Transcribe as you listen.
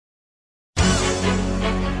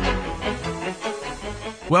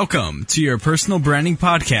Welcome to your personal branding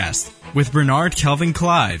podcast with Bernard Kelvin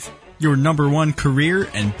Clive, your #1 career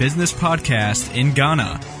and business podcast in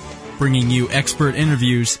Ghana, bringing you expert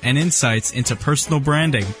interviews and insights into personal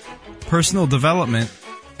branding, personal development,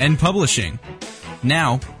 and publishing.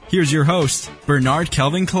 Now, here's your host, Bernard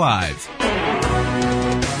Kelvin Clive.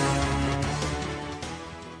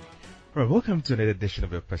 Right, welcome to another edition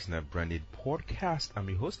of your personal branding podcast. I'm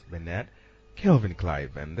your host, Bernard Kelvin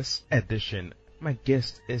Clive, and this edition, my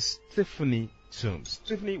guest is Tiffany Toombs.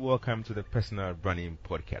 Tiffany, welcome to the Personal Branding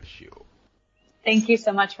Podcast Show. Thank you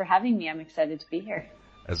so much for having me. I'm excited to be here.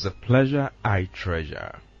 It's a pleasure I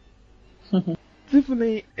treasure.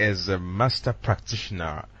 Tiffany is a master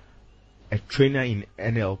practitioner, a trainer in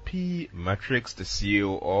NLP, Matrix, the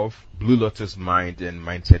CEO of Blue Lotus Mind and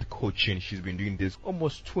Mindset Coaching. She's been doing this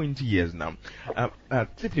almost 20 years now.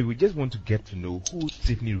 Tiffany, we just want to get to know who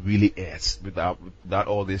Tiffany really is without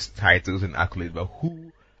all these titles and accolades, but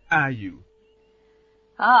who are you?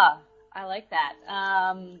 I like that.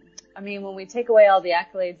 When we take away all the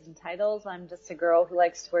accolades and titles, I'm just a girl who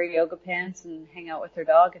likes to wear yoga pants and hang out with her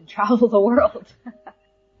dog and travel the world.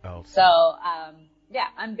 Oh. So,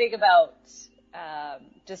 I'm big about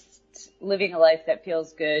just living a life that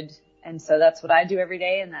feels good. And so that's what I do every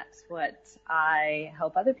day, and that's what I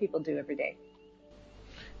help other people do every day.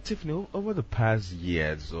 Tiffany, over the past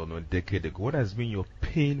years or a decade ago, what has been your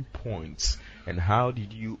pain points, and how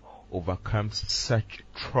did you overcome such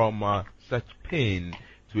trauma, such pain,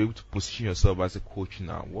 to be able to position yourself as a coach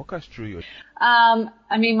now? Walk us through your...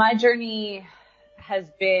 my journey has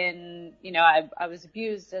been, I was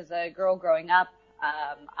abused as a girl growing up.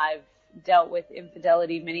 I've dealt with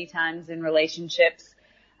infidelity many times in relationships,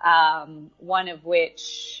 one of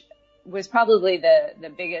which was probably the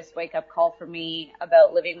biggest wake-up call for me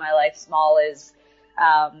about living my life small is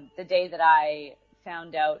the day that I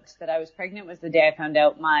found out that I was pregnant was the day I found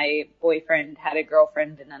out my boyfriend had a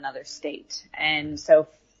girlfriend in another state. And so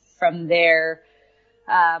from there,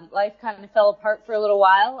 life kind of fell apart for a little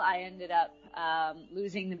while. I ended up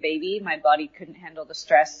losing the baby. My body couldn't handle the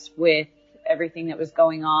stress with everything that was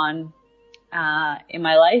going on in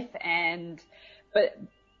my life,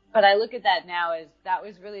 but I look at that now as that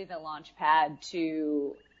was really the launch pad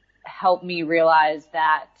to help me realize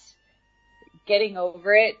that getting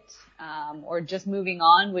over it or just moving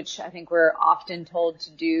on, which I think we're often told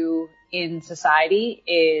to do in society,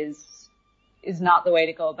 is not the way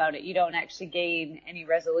to go about it. You don't actually gain any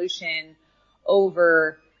resolution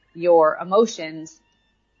over your emotions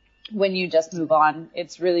when you just move on.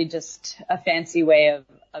 It's really just a fancy way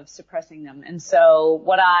of suppressing them. And so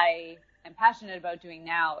what I am passionate about doing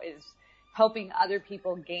now is helping other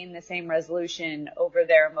people gain the same resolution over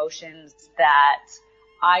their emotions that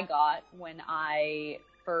I got when I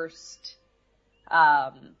first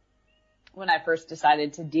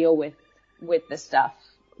decided to deal with the stuff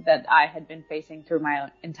that I had been facing through my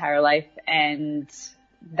entire life. And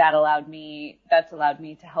that's allowed me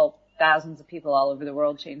to help thousands of people all over the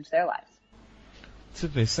world change their lives.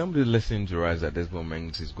 Tiffany, somebody listening to us at this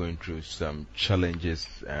moment is going through some challenges,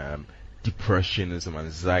 depression and some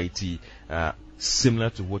anxiety, similar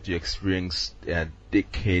to what you experienced a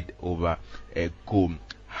decade over ago.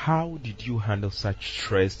 How did you handle such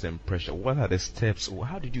stress and pressure? What are the steps?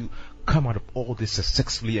 How did you come out of all this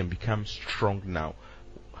successfully and become strong now?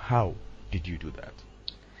 How did you do that?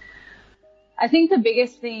 I think the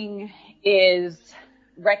biggest thing is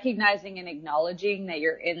recognizing and acknowledging that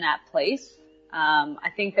you're in that place.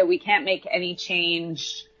 I think that we can't make any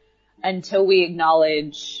change until we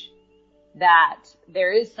acknowledge that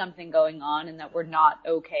there is something going on and that we're not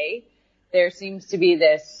okay. There seems to be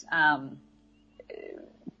this,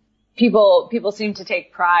 people seem to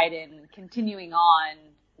take pride in continuing on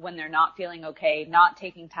when they're not feeling okay, not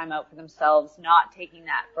taking time out for themselves, not taking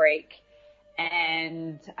that break.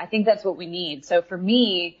 And I think that's what we need. So for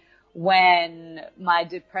me, when my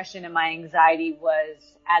depression and my anxiety was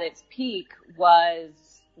at its peak, was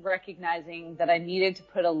recognizing that I needed to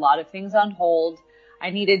put a lot of things on hold.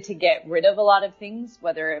 I needed to get rid of a lot of things,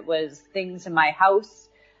 whether it was things in my house,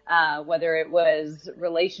 whether it was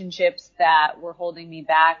relationships that were holding me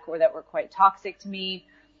back or that were quite toxic to me,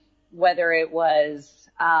 whether it was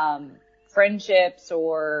friendships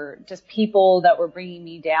or just people that were bringing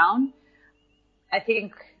me down. I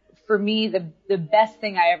think for me, the best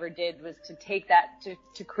thing I ever did was to take that,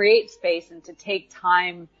 to create space and to take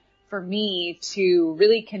time for me to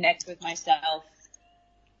really connect with myself,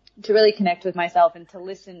 and to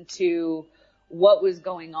listen to what was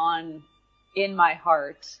going on in my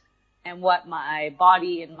heart and what my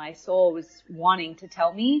body and my soul was wanting to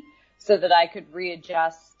tell me so that I could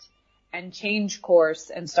readjust and change course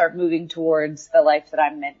and start moving towards the life that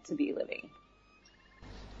I'm meant to be living.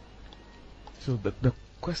 So the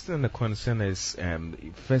question and the concern is,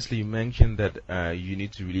 firstly, you mentioned that you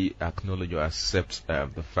need to really acknowledge or accept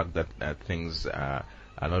the fact that things are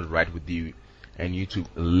not right with you, and you need to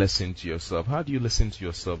listen to yourself. How do you listen to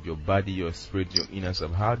yourself, your body, your spirit, your inner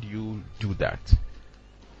self? How do you do that?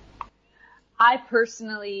 I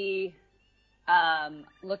personally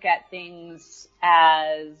look at things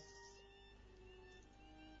as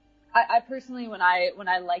I personally, when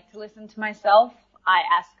I like to listen to myself, I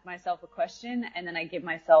ask myself a question and then I give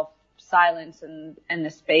myself silence and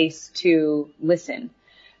the space to listen.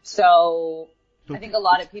 So I think a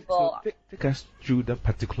lot of people. So take us through the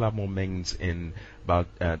particular moments in about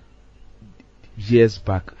years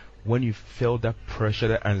back when you felt that pressure,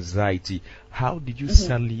 that anxiety. How did you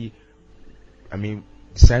suddenly,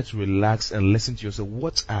 decide to relax and listen to yourself?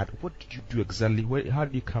 What did you do exactly? How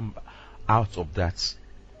did you come out of that?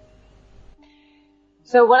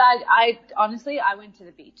 So what I honestly, I went to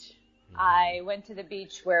the beach. I went to the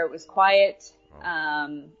beach where it was quiet,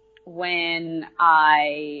 when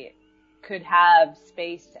I could have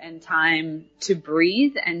space and time to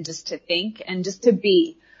breathe and just to think and just to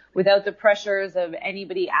be without the pressures of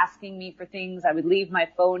anybody asking me for things. I would leave my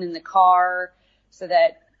phone in the car so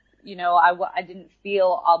that, I didn't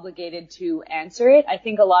feel obligated to answer it. I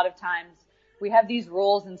think a lot of times we have these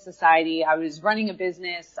roles in society. I was running a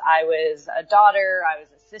business. I was a daughter. I was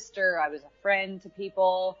a sister. I was a friend to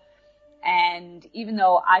people. And even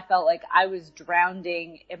though I felt like I was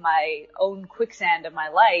drowning in my own quicksand of my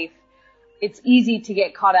life, it's easy to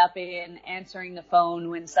get caught up in answering the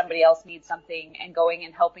phone when somebody else needs something and going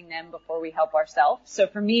and helping them before we help ourselves. So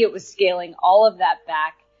for me, it was scaling all of that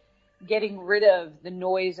back, getting rid of the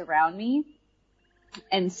noise around me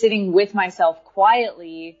and sitting with myself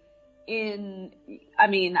quietly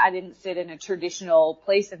I didn't sit in a traditional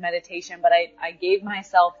place of meditation, but I gave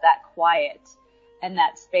myself that quiet and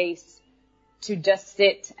that space to just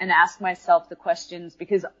sit and ask myself the questions,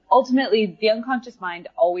 because ultimately the unconscious mind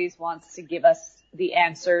always wants to give us the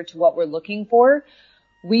answer to what we're looking for.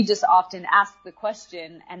 We just often ask the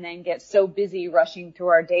question and then get so busy rushing through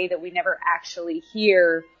our day that we never actually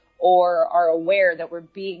hear or are aware that we're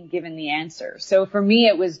being given the answer. So for me,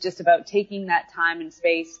 it was just about taking that time and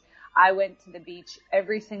space. I went to the beach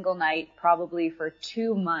every single night, probably for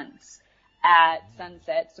 2 months at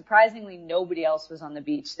sunset. Surprisingly, nobody else was on the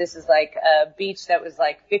beach. This is like a beach that was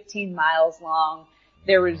like 15 miles long.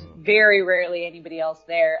 There was very rarely anybody else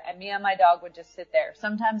there. And me and my dog would just sit there.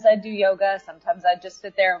 Sometimes I'd do yoga. Sometimes I'd just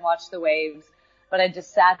sit there and watch the waves. But I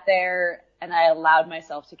just sat there and I allowed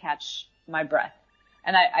myself to catch my breath.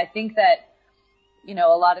 And I think that,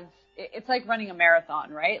 it's like running a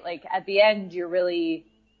marathon, right? Like at the end, you're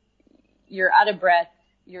out of breath,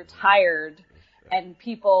 you're tired, and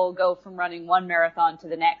people go from running one marathon to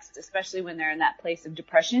the next, especially when they're in that place of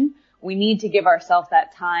depression. We need to give ourselves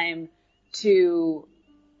that time to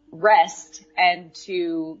rest and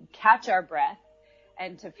to catch our breath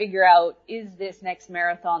and to figure out, is this next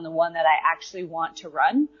marathon the one that I actually want to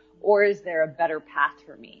run, or is there a better path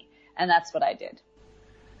for me? And that's what I did.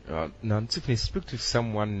 Now, Tiffany, speak to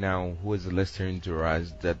someone now who is listening to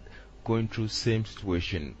us that going through same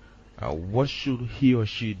situation. What should he or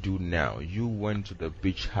she do now? You went to the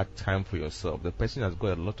beach, had time for yourself. The person has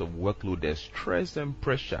got a lot of workload, there's stress and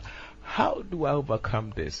pressure. How do I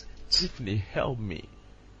overcome this? Tiffany, help me.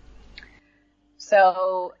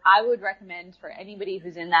 So I would recommend for anybody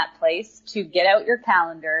who's in that place to get out your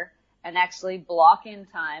calendar and actually block in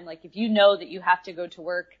time. Like if you know that you have to go to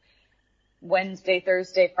work Wednesday,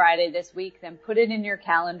 Thursday, Friday this week, then put it in your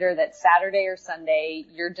calendar that Saturday or Sunday,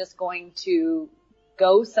 you're just going to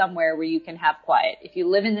go somewhere where you can have quiet. If you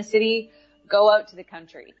live in the city, go out to the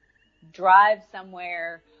country. Drive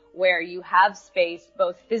somewhere where you have space,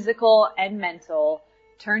 both physical and mental.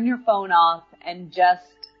 Turn your phone off and just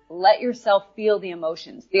let yourself feel the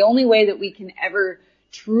emotions. The only way that we can ever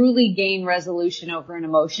truly gain resolution over an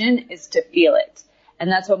emotion is to feel it.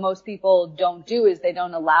 And that's what most people don't do, is they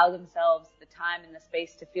don't allow themselves the time and the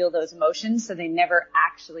space to feel those emotions, so they never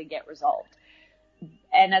actually get resolved.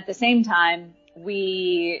 And at the same time,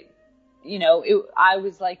 I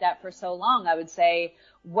was like that for so long. I would say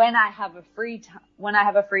when I have a free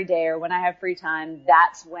day or when I have free time,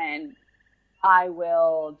 that's when I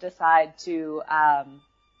will decide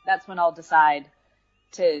that's when I'll decide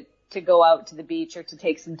to go out to the beach or to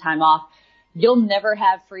take some time off. You'll never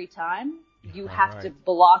have free time. You have to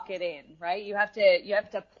block it in, right? You have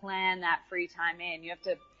to plan that free time in. You have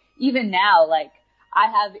to, even now, like I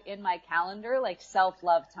have in my calendar, like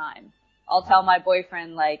self-love time. I'll tell my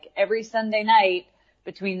boyfriend, like every Sunday night,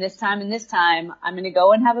 between this time and this time, I'm going to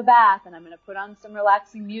go and have a bath, and I'm going to put on some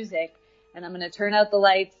relaxing music, and I'm going to turn out the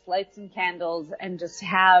lights, light some candles, and just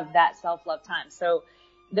have that self-love time. So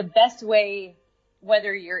the best way,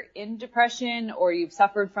 whether you're in depression or you've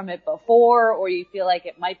suffered from it before, or you feel like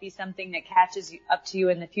it might be something that catches up to you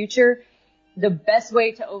in the future, the best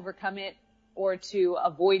way to overcome it or to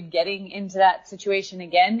avoid getting into that situation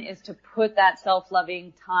again is to put that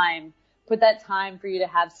self-loving time, put that time for you to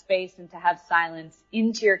have space and to have silence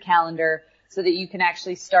into your calendar so that you can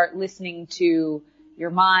actually start listening to your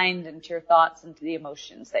mind and to your thoughts and to the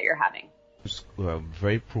emotions that you're having.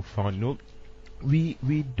 Very profound. You know,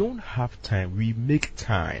 we don't have time. We make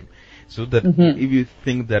time. So that if you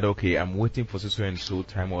think that, okay, I'm waiting for so and so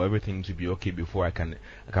time or everything to be okay before I can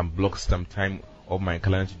block some time of my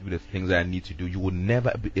calendar to do the things that I need to do, you will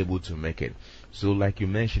never be able to make it. So like you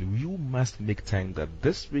mentioned, you must make time that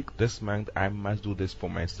this week, this month, I must do this for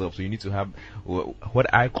myself. So you need to have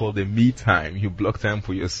what I call the me time. You block time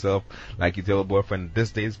for yourself, like you tell a boyfriend,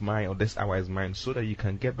 this day is mine or this hour is mine, so that you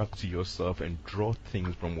can get back to yourself and draw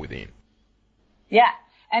things from within. Yeah.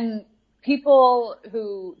 And people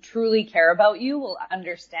who truly care about you will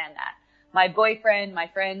understand that. My boyfriend, my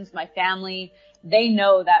friends, my family, they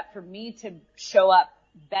know that for me to show up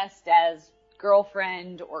best as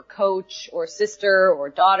girlfriend or coach or sister or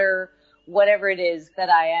daughter, whatever it is that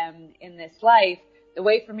I am in this life, the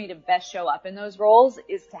way for me to best show up in those roles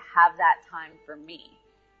is to have that time for me.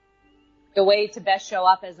 The way to best show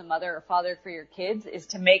up as a mother or father for your kids is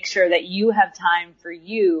to make sure that you have time for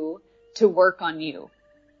you to work on you.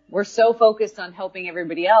 We're so focused on helping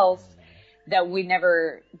everybody else that we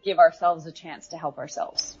never give ourselves a chance to help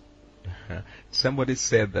ourselves. Somebody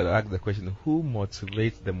said that, asked the question, who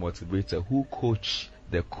motivates the motivator? Who coach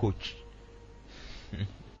the coach?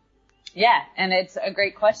 Yeah, and it's a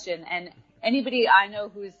great question. And anybody I know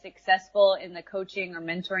who's successful in the coaching or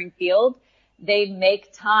mentoring field, they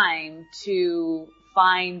make time to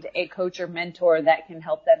find a coach or mentor that can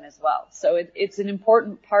help them as well. So it's an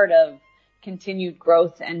important part of continued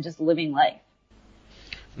growth and just living life.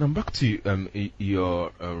 Now back to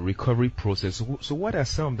your recovery process. So what are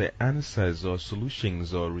some of the answers or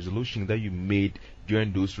solutions or resolutions that you made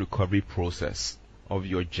during those recovery process of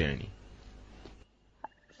your journey?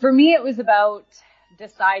 For me, it was about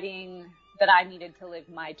deciding that I needed to live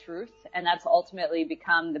my truth, and that's ultimately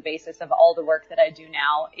become the basis of all the work that I do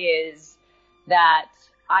now, is that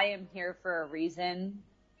I am here for a reason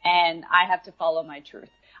and I have to follow my truth.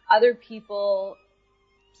 Other people,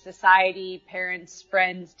 society, parents,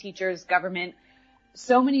 friends, teachers, government,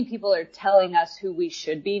 so many people are telling us who we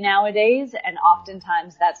should be nowadays, and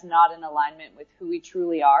oftentimes that's not in alignment with who we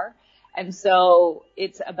truly are. And so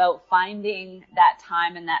it's about finding that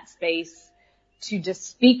time and that space to just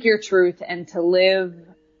speak your truth and to live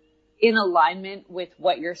in alignment with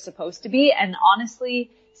what you're supposed to be. And honestly,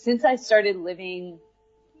 since I started living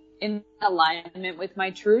in alignment with my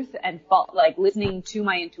truth and felt like listening to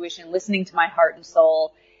my intuition, listening to my heart and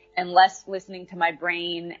soul, and less listening to my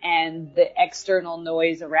brain and the external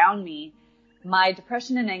noise around me, my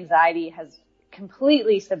depression and anxiety has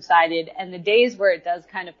completely subsided. And the days where it does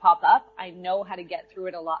kind of pop up, I know how to get through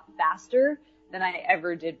it a lot faster than I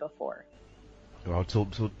ever did before. Well, so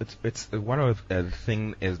it's one of the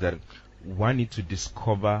thing is that one need to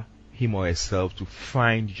discover him or herself to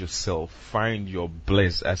find yourself, find your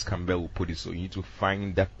bliss, as Campbell would put it. So you need to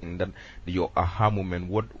find that in that your aha moment.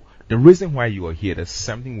 What the reason why you are here? There's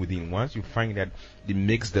something within. Once you find that, it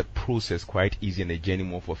makes the process quite easy and the journey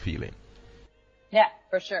more fulfilling. Yeah,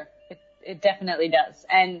 for sure. It definitely does.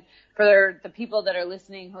 And for the people that are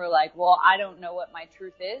listening who are like, well, I don't know what my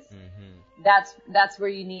truth is, that's where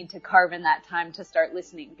you need to carve in that time to start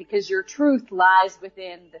listening, because your truth lies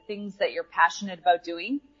within the things that you're passionate about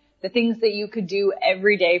doing, the things that you could do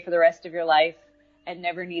every day for the rest of your life and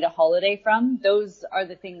never need a holiday from. Those are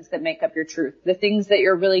the things that make up your truth, the things that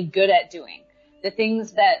you're really good at doing, the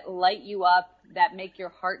things that light you up, that make your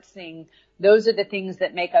heart sing. Those are the things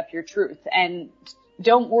that make up your truth. And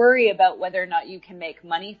don't worry about whether or not you can make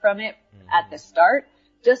money from it at the start.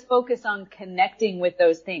 Just focus on connecting with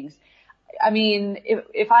those things. I mean,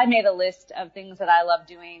 if I made a list of things that I love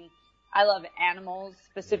doing, I love animals,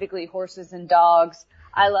 specifically horses and dogs.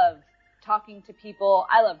 I love talking to people.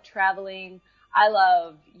 I love traveling. I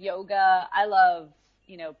love yoga. I love,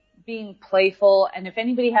 being playful. And if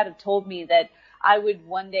anybody had have told me that I would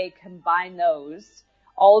one day combine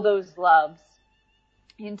all those loves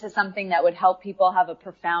into something that would help people have a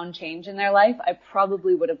profound change in their life, I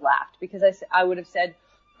probably would have laughed, because I would have said,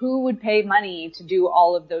 who would pay money to do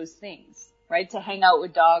all of those things, right? To hang out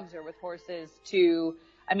with dogs or with horses,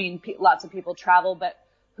 lots of people travel, but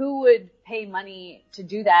who would pay money to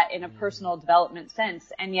do that in a personal development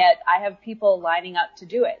sense? And yet I have people lining up to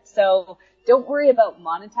do it. So don't worry about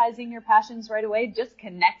monetizing your passions right away. Just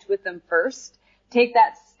connect with them first. Take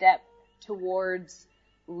that step towards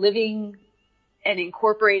living and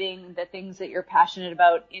incorporating the things that you're passionate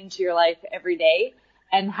about into your life every day.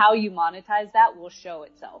 And how you monetize that will show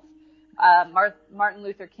itself. Martin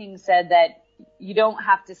Luther King said that you don't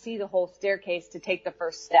have to see the whole staircase to take the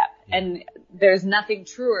first step. And there's nothing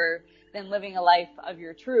truer than living a life of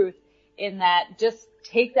your truth, in that just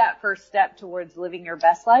take that first step towards living your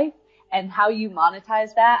best life, and how you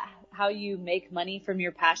monetize that, how you make money from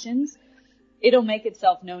your passions, it'll make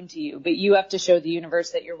itself known to you. But you have to show the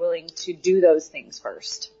universe that you're willing to do those things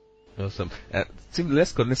first. Awesome. Tim,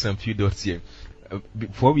 let's connect some few dots here.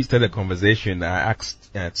 Before we start the conversation, I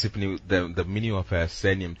asked Tiffany the meaning of her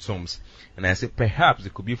surname, Tombs, and I said perhaps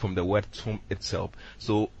it could be from the word tomb itself.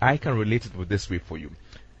 So I can relate it with this way for you.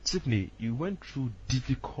 Tiffany, you went through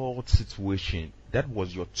difficult situation. That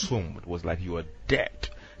was your tomb. It was like you were dead.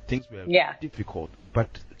 Things were difficult. But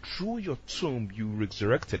through your tomb, you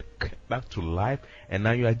resurrected back to life, and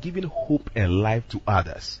now you are giving hope and life to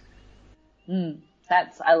others.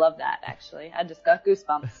 I love that, actually. I just got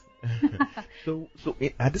goosebumps. So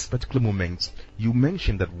at this particular moment, you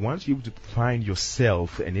mentioned that once you're able to find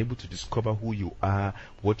yourself and able to discover who you are,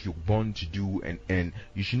 what you're born to do, and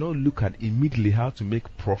you should not look at immediately how to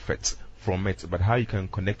make profit from it, but how you can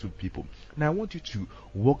connect with people. Now I want you to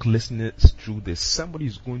walk listeners through this. Somebody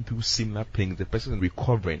is going through similar pain, the person is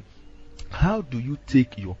recovering. How do you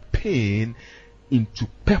take your pain into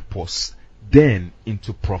purpose, then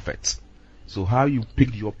into profit? So how you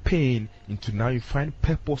picked your pain into now you find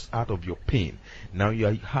purpose out of your pain. Now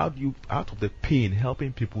how do you out of the pain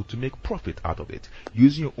helping people to make profit out of it?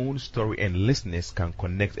 Using your own story, and listeners can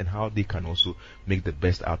connect and how they can also make the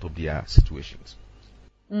best out of their situations.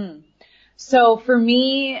 So for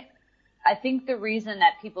me, I think the reason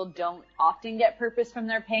that people don't often get purpose from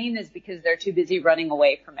their pain is because they're too busy running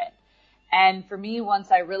away from it. And for me,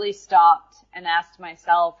 once I really stopped and asked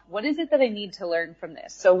myself, what is it that I need to learn from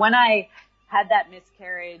this? So when I had that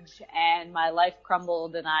miscarriage and my life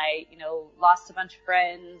crumbled and I, lost a bunch of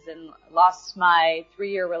friends and lost my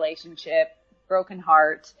 3-year relationship, broken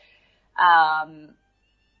heart,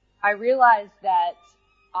 I realized that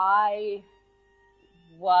I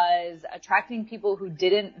was attracting people who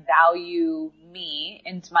didn't value me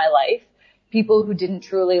into my life, people who didn't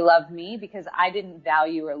truly love me because I didn't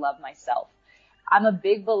value or love myself. I'm a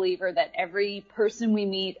big believer that every person we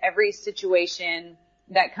meet, every situation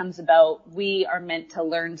that comes about, we are meant to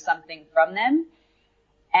learn something from them,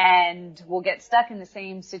 and we'll get stuck in the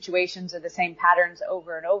same situations or the same patterns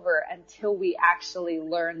over and over until we actually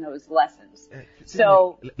learn those lessons.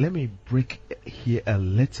 So let me break here a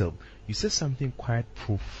little. You said something quite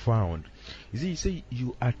profound. You say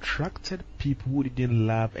you attracted people who didn't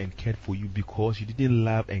love and cared for you because you didn't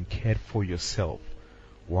love and cared for yourself.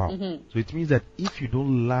 Wow. So it means that if you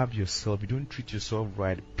don't love yourself, you don't treat yourself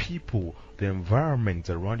right, people, the environment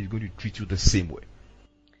around you is going to treat you the same way.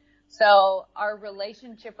 So our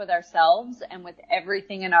relationship with ourselves and with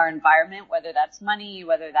everything in our environment, whether that's money,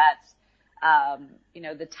 whether that's,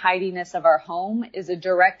 the tidiness of our home, is a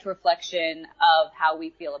direct reflection of how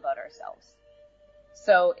we feel about ourselves.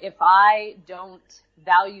 So if I don't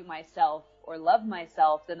value myself or love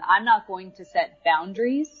myself, then I'm not going to set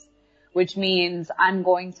boundaries, which means I'm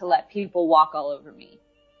going to let people walk all over me.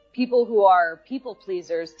 People who are people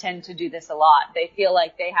pleasers tend to do this a lot. They feel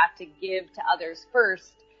like they have to give to others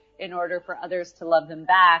first in order for others to love them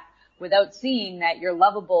back, without seeing that you're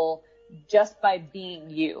lovable just by being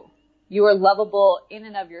you. You are lovable in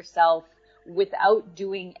and of yourself without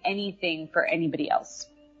doing anything for anybody else.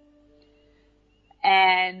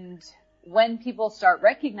 And when people start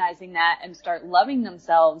recognizing that and start loving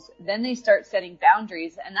themselves, then they start setting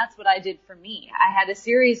boundaries. And that's what I did for me. I had a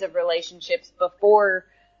series of relationships before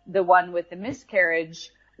the one with the miscarriage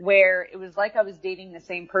where it was like I was dating the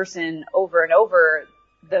same person over and over.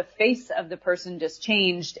 The face of the person just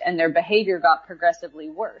changed and their behavior got progressively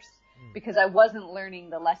worse because I wasn't learning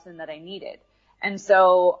the lesson that I needed. And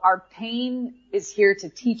so our pain is here to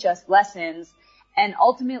teach us lessons, and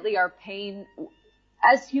ultimately our pain,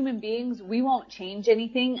 as human beings, we won't change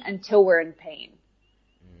anything until we're in pain.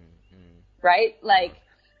 Right? Like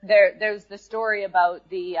there's the story about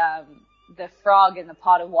the frog in the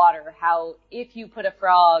pot of water, how if you put a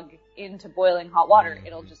frog into boiling hot water,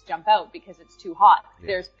 it'll just jump out because it's too hot. Yeah.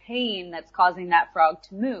 There's pain that's causing that frog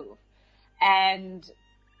to move. And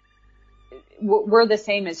we're the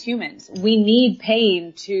same as humans. We need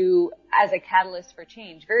pain as a catalyst for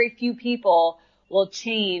change. Very few people will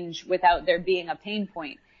change without there being a pain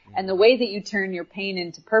point. And the way that you turn your pain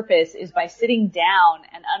into purpose is by sitting down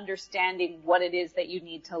and understanding what it is that you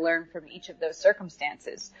need to learn from each of those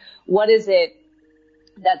circumstances. What is it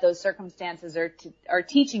that those circumstances are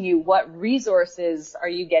teaching you? What resources are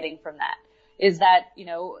you getting from that? Is that,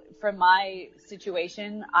 from my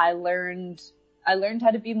situation, I learned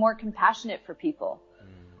how to be more compassionate for people.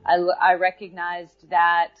 I recognized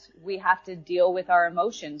that we have to deal with our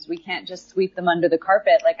emotions. We can't just sweep them under the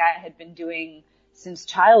carpet like I had been doing since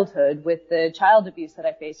childhood with the child abuse that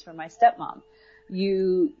I faced from my stepmom.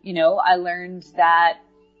 I learned that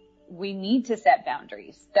we need to set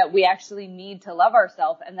boundaries, that we actually need to love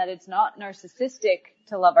ourselves, and that it's not narcissistic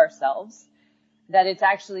to love ourselves, that it's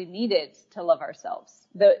actually needed to love ourselves.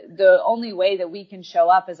 The only way that we can show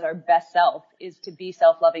up as our best self is to be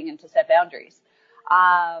self-loving and to set boundaries.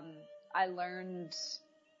 I learned,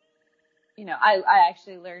 I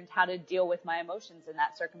actually learned how to deal with my emotions in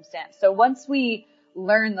that circumstance. So once we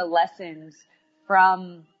learn the lessons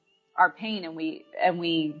from our pain and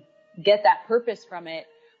we get that purpose from it,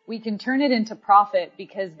 we can turn it into profit,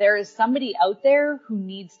 because there is somebody out there who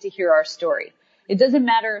needs to hear our story. It doesn't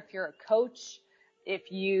matter if you're a coach,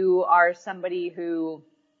 if you are somebody who,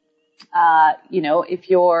 if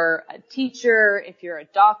you're a teacher, if you're a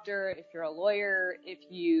doctor, if you're a lawyer, if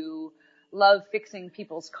you love fixing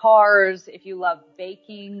people's cars, if you love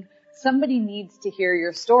baking, somebody needs to hear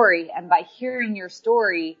your story. And by hearing your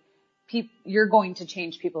story, you're going to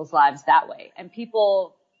change people's lives that way. And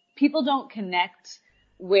people don't connect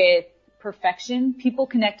with perfection. People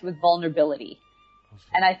connect with vulnerability.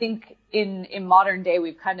 And I think in modern day,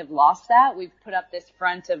 we've kind of lost that. We've put up this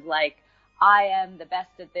front of like, I am the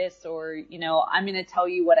best at this, or, I'm going to tell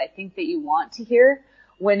you what I think that you want to hear.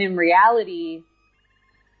 When in reality,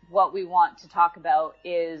 what we want to talk about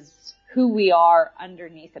is who we are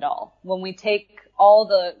underneath it all. When we take all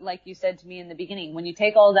the, like you said to me in the beginning, when you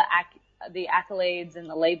take all the accolades and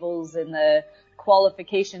the labels and the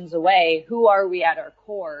qualifications away, who are we at our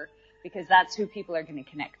core? Because that's who people are going to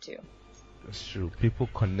connect to. That's true. People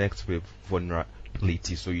connect with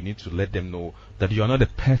vulnerability, so you need to let them know that you are not a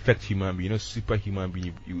perfect human being, you're not a superhuman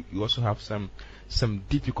being. You also have some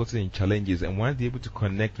difficulties and challenges, and once they're able to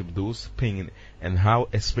connect with those pain and how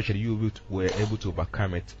especially you were able to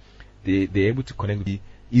overcome it, they're able to connect with you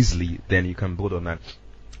easily, then you can build on that.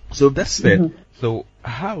 So that's said, so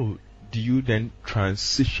how do you then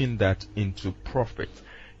transition that into profit?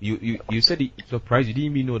 You said it surprised you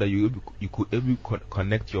didn't even know that you could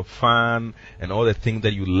connect your fun and all the things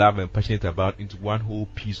that you love and passionate about into one whole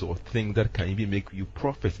piece of thing that can even make you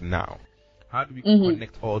profit now. How do we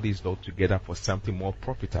connect all these all together for something more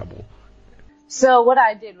profitable? So what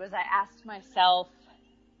I did was I asked myself,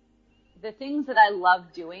 the things that I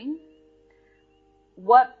love doing,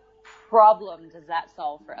 what problem does that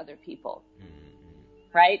solve for other people?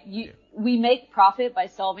 Right? We make profit by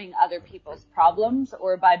solving other people's problems,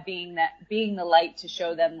 or by being the light to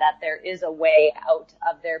show them that there is a way out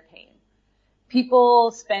of their pain.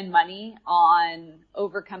 People spend money on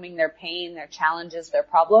overcoming their pain, their challenges, their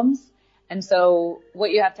problems. And so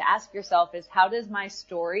what you have to ask yourself is, how does my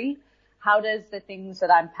story, how does the things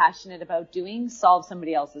that I'm passionate about doing solve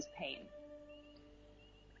somebody else's pain?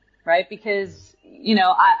 Right? Because,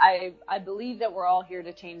 I believe that we're all here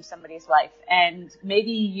to change somebody's life. And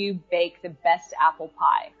maybe you bake the best apple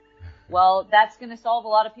pie. Well, that's going to solve a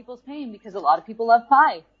lot of people's pain, because a lot of people love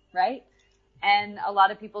pie, right? And a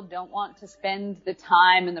lot of people don't want to spend the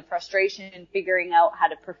time and the frustration in figuring out how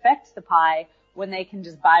to perfect the pie when they can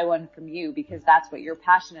just buy one from you, because that's what you're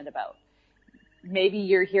passionate about. Maybe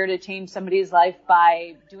you're here to change somebody's life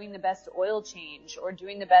by doing the best oil change or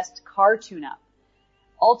doing the best car tune-up.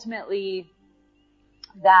 Ultimately,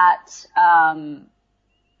 that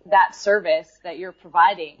service that you're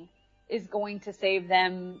providing is going to save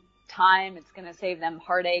them time. It's going to save them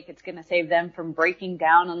heartache. It's going to save them from breaking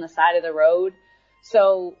down on the side of the road.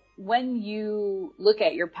 So when you look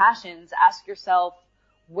at your passions, ask yourself,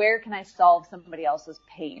 where can I solve somebody else's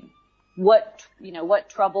pain? What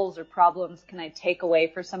troubles or problems can I take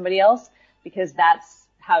away for somebody else? Because that's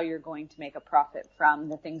how you're going to make a profit from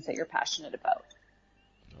the things that you're passionate about.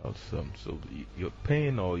 Awesome. So your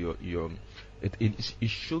pain or it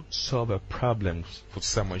should solve a problem for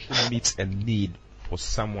someone. It should meet a need for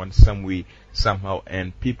someone, some way, somehow,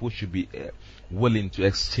 and people should be willing to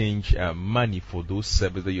exchange money for those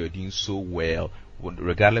services that you're doing so well,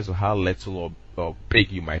 regardless of how little or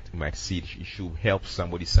big you might see it. It should help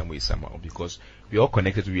somebody some way, somehow, because we're all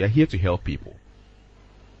connected. We are here to help people.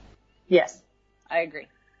 Yes, I agree.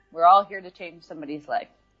 We're all here to change somebody's life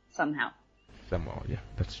somehow. Somehow, yeah,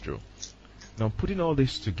 that's true. Now, putting all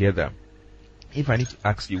this together, if I need to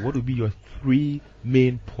ask you, what would be your 3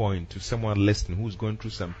 main points to someone listening who's going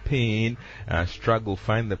through some pain, struggle,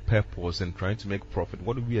 find the purpose, and trying to make profit?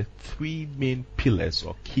 What would be your 3 main pillars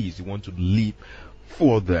or keys you want to leave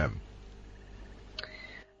for them?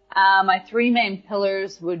 My 3 main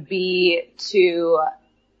pillars would be to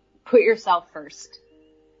put yourself first.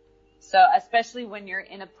 So especially when you're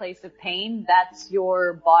in a place of pain, that's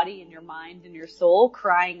your body and your mind and your soul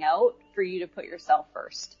crying out for you to put yourself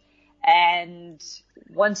first. And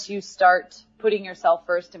once you start putting yourself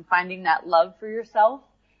first and finding that love for yourself,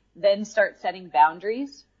 then start setting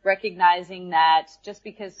boundaries, recognizing that just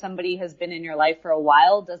because somebody has been in your life for a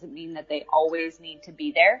while doesn't mean that they always need to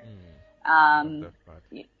be there.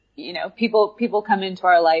 You know, people come into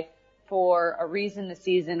our life for a reason, a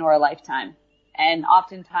season, or a lifetime. And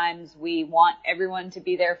oftentimes we want everyone to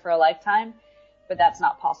be there for a lifetime, but that's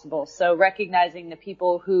not possible. So recognizing the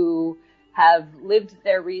people who have lived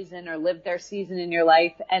their reason or lived their season in your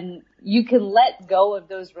life, and you can let go of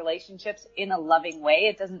those relationships in a loving way.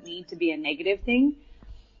 It doesn't need to be a negative thing,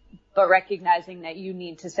 but recognizing that you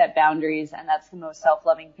need to set boundaries, and that's the most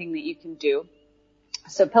self-loving thing that you can do.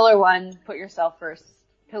 So pillar 1, put yourself first.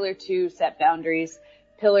 Pillar 2, set boundaries.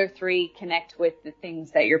 Pillar 3, connect with the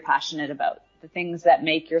things that you're passionate about, the things that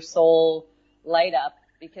make your soul light up,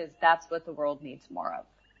 because that's what the world needs more of.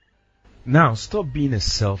 Now, stop being a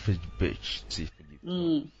selfish bitch,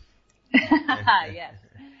 Tiffany. Yes.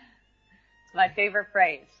 It's my favorite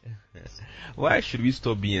phrase. Why should we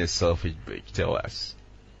stop being a selfish bitch? Tell us.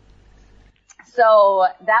 So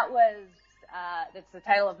that's the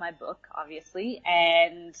title of my book, obviously,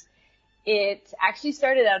 and it actually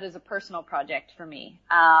started out as a personal project for me.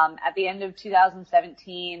 At the end of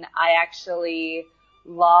 2017, I actually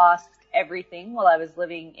lost everything while I was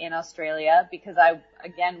living in Australia because I,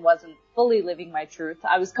 again, wasn't fully living my truth.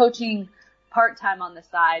 I was coaching part-time on the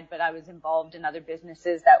side, but I was involved in other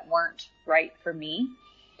businesses that weren't right for me.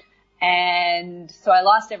 And so I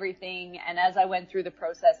lost everything. And as I went through the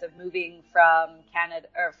process of moving from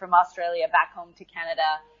Australia back home to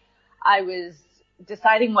Canada, I was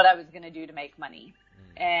deciding what I was going to do to make money.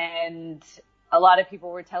 And a lot of people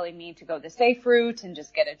were telling me to go the safe route and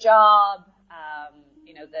just get a job,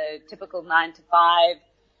 the typical 9 to 5.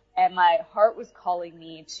 And my heart was calling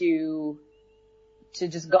me to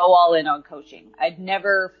just go all in on coaching. I'd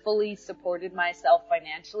never fully supported myself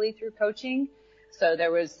financially through coaching. So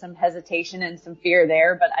there was some hesitation and some fear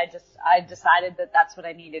there, but I decided that that's what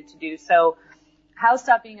I needed to do. So how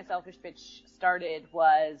Stop Being a Selfish Bitch started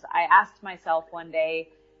was I asked myself one day,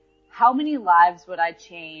 how many lives would I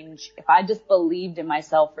change if I just believed in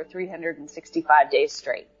myself for 365 days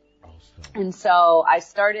straight? Awesome. And so I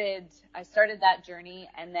started that journey,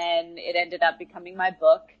 and then it ended up becoming my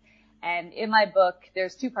book. And in my book,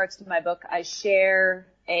 there's 2 parts to my book. I share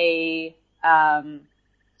the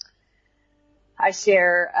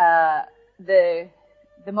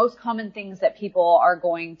most common things that people are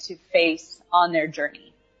going to face on their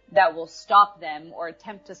journey that will stop them or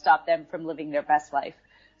attempt to stop them from living their best life.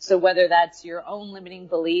 So whether that's your own limiting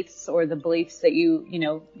beliefs or the beliefs that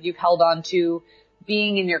you've held on to,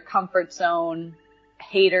 being in your comfort zone,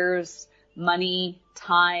 haters, money,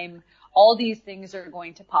 time, all these things are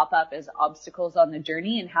going to pop up as obstacles on the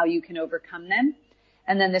journey and how you can overcome them.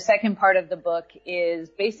 And then the second part of the book is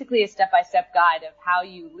basically a step-by-step guide of how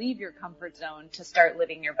you leave your comfort zone to start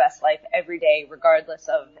living your best life every day, regardless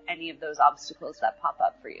of any of those obstacles that pop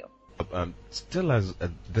up for you. Still as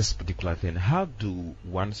this particular thing, how do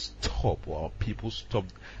one stop or people stop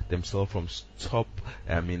themselves from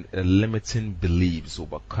limiting beliefs,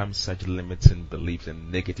 overcome such limiting beliefs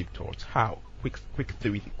and negative thoughts? How?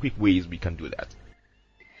 Quick ways we can do that.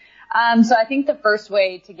 So I think the first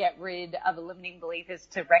way to get rid of a limiting belief is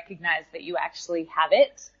to recognize that you actually have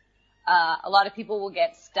it. A lot of people will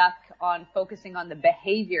get stuck on focusing on the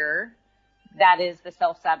behavior that is the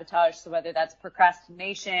self-sabotage. So whether that's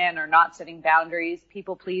procrastination or not setting boundaries,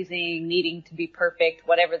 people pleasing, needing to be perfect,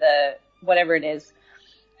 whatever it is,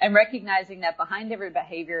 and recognizing that behind every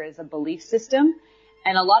behavior is a belief system.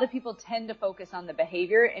 And a lot of people tend to focus on the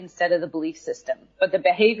behavior instead of the belief system. But the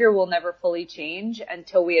behavior will never fully change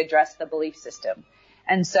until we address the belief system.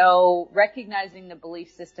 And so recognizing the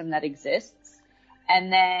belief system that exists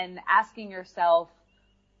and then asking yourself,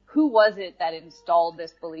 who was it that installed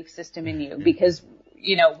this belief system in you? Because,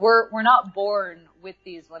 we're not born with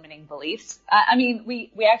these limiting beliefs.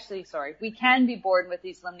 We can be born with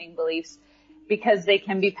these limiting beliefs because they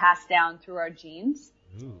can be passed down through our genes.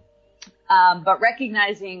 Ooh. But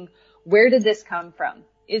recognizing, where did this come from?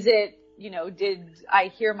 Is it, did I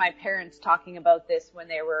hear my parents talking about this when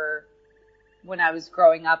I was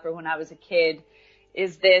growing up or when I was a kid?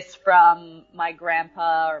 Is this from my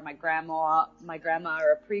grandpa or my grandma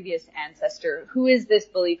or a previous ancestor? Who is this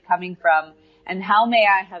belief coming from? And how may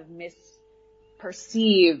I have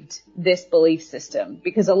misperceived this belief system?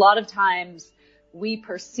 Because a lot of times we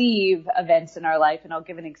perceive events in our life, and I'll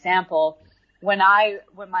give an example. When my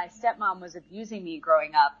stepmom was abusing me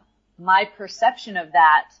growing up, my perception of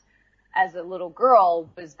that as a little girl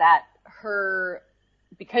was that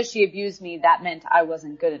because she abused me, that meant I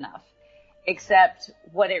wasn't good enough. Except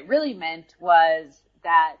what it really meant was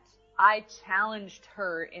that I challenged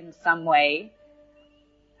her in some way.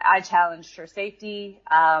 I challenged her safety.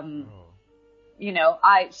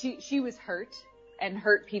 She was hurt, and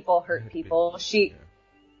hurt people hurt people. She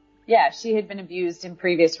had been abused in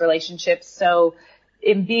previous relationships. So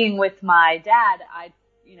in being with my dad,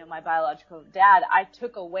 my biological dad, I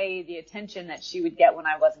took away the attention that she would get when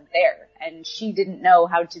I wasn't there. And she didn't know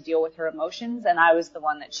how to deal with her emotions, and I was the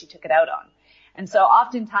one that she took it out on. And so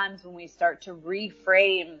oftentimes when we start to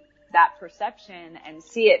reframe that perception and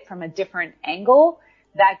see it from a different angle,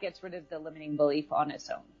 that gets rid of the limiting belief on its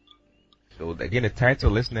own. So again, the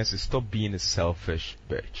title, listeners, is Stop Being a Selfish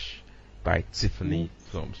Bitch by Tiffany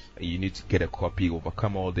Thoms. You need to get a copy,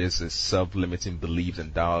 overcome all this self-limiting beliefs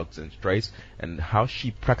and doubts and stress, and how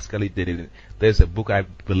she practically did it. There's a book I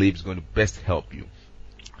believe is going to best help you.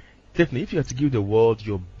 Tiffany, if you had to give the world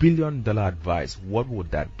your $1 billion advice, what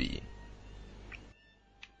would that be?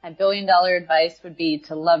 My $1 billion advice would be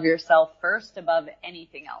to love yourself first above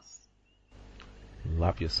anything else.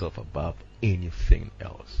 Love yourself above anything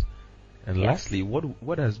else. And yes. Lastly,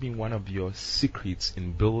 what has been one of your secrets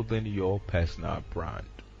in building your personal brand?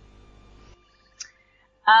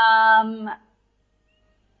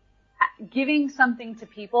 Giving something to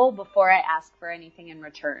people before I ask for anything in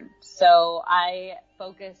return. So I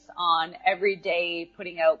focus on every day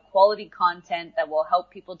putting out quality content that will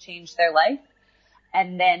help people change their life,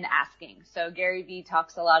 and then asking. So Gary Vee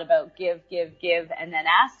talks a lot about give, and then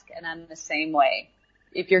ask, and I'm the same way.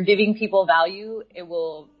 If you're giving people value,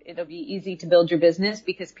 it'll be easy to build your business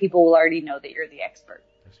because people will already know that you're the expert.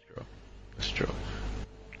 That's true.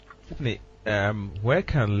 Tiffany, where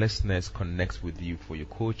can listeners connect with you for your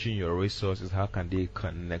coaching, your resources? How can they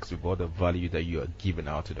connect with all the value that you are giving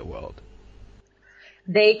out to the world?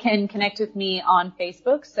 They can connect with me on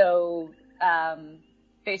Facebook. So,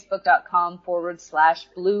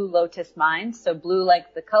 facebook.com/Blue Lotus Mind. So blue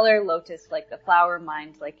like the color, lotus like the flower,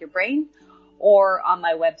 mind like your brain. Or on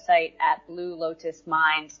my website at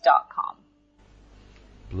bluelotusmind.com.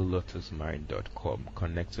 bluelotusmind.com.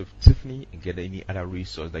 Connect with Tiffany and get any other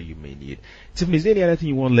resource that you may need. Tiffany, is there any other thing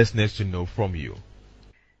you want listeners to know from you?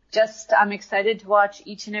 I'm excited to watch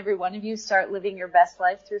each and every one of you start living your best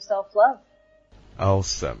life through self-love.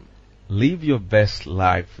 Awesome. Live your best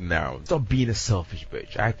life now. Stop being a selfish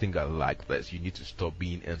bitch. I think I like this. You need to stop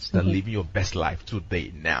being and start living your best life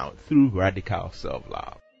today, now, through radical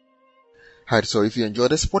self-love. Hi, so if you enjoyed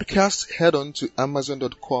this podcast, head on to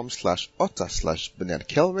amazon.com/author/Bernard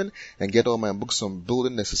Kelvin and get all my books on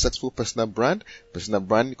building a successful personal brand,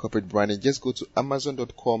 corporate branding. Just go to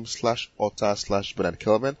amazon.com/author/Bernard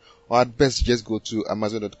Kelvin, or at best, just go to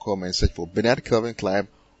amazon.com and search for Bernard Kelvin Clive.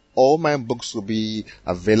 All my books will be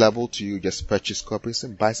available to you. Just purchase copies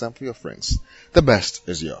and buy some for your friends. The best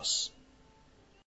is yours.